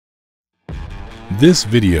This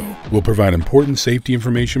video will provide important safety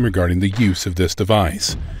information regarding the use of this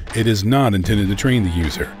device. It is not intended to train the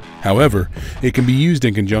user. However, it can be used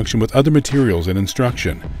in conjunction with other materials and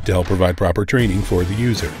instruction to help provide proper training for the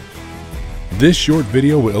user. This short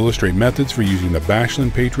video will illustrate methods for using the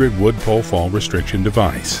Bashlin Patriot wood pole fall restriction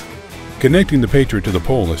device. Connecting the Patriot to the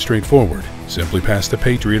pole is straightforward. Simply pass the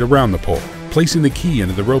Patriot around the pole, placing the key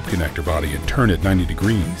into the rope connector body and turn it 90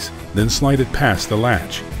 degrees, then slide it past the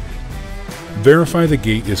latch. Verify the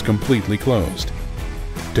gate is completely closed.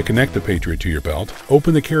 To connect the Patriot to your belt,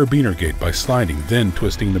 open the carabiner gate by sliding, then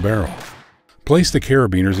twisting the barrel. Place the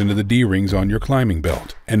carabiners into the D-rings on your climbing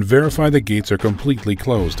belt and verify the gates are completely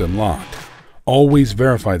closed and locked. Always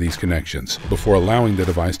verify these connections before allowing the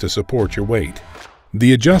device to support your weight.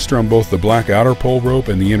 The adjuster on both the black outer pole rope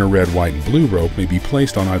and the inner red, white, and blue rope may be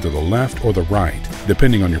placed on either the left or the right,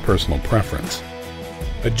 depending on your personal preference.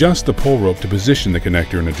 Adjust the pole rope to position the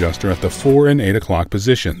connector and adjuster at the 4 and 8 o'clock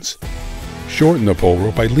positions. Shorten the pole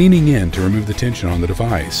rope by leaning in to remove the tension on the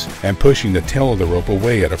device and pushing the tail of the rope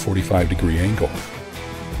away at a 45-degree angle.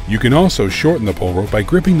 You can also shorten the pole rope by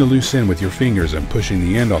gripping the loose end with your fingers and pushing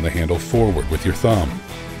the end on the handle forward with your thumb.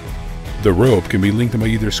 The rope can be lengthened by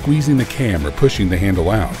either squeezing the cam or pushing the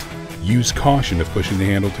handle out. Use caution if pushing the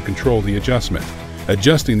handle to control the adjustment.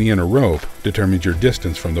 Adjusting the inner rope determines your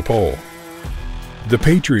distance from the pole. The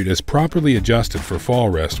Patriot is properly adjusted for fall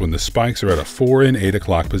rest when the spikes are at a 4 and 8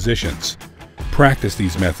 o'clock positions. Practice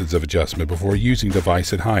these methods of adjustment before using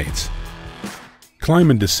device at heights.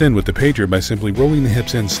 Climb and descend with the Patriot by simply rolling the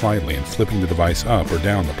hips in slightly and flipping the device up or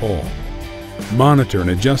down the pole. Monitor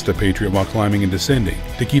and adjust the Patriot while climbing and descending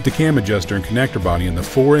to keep the cam adjuster and connector body in the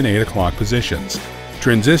 4 and 8 o'clock positions.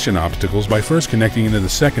 Transition obstacles by first connecting into the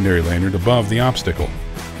secondary lanyard above the obstacle.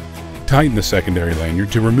 Tighten the secondary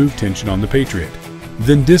lanyard to remove tension on the Patriot.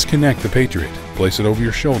 Then disconnect the Patriot, place it over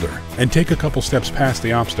your shoulder, and take a couple steps past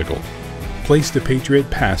the obstacle. Place the Patriot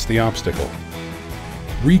past the obstacle.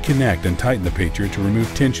 Reconnect and tighten the Patriot to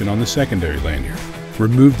remove tension on the secondary lanyard.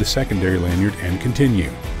 Remove the secondary lanyard and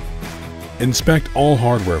continue. Inspect all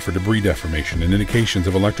hardware for debris deformation and indications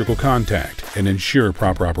of electrical contact and ensure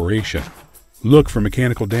proper operation. Look for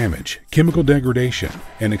mechanical damage, chemical degradation,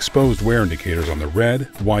 and exposed wear indicators on the red,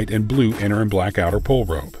 white, and blue inner and black outer pole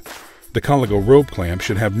rope. The colico rope clamp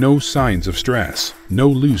should have no signs of stress, no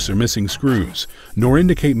loose or missing screws, nor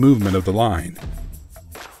indicate movement of the line.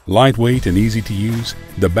 Lightweight and easy to use,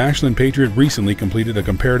 the Bashlin Patriot recently completed a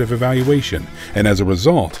comparative evaluation, and as a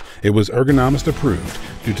result, it was ergonomist approved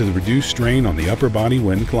due to the reduced strain on the upper body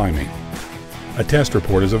when climbing. A test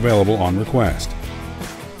report is available on request.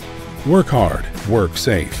 Work hard, work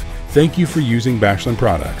safe. Thank you for using Bashlin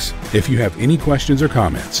products. If you have any questions or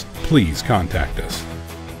comments, please contact us.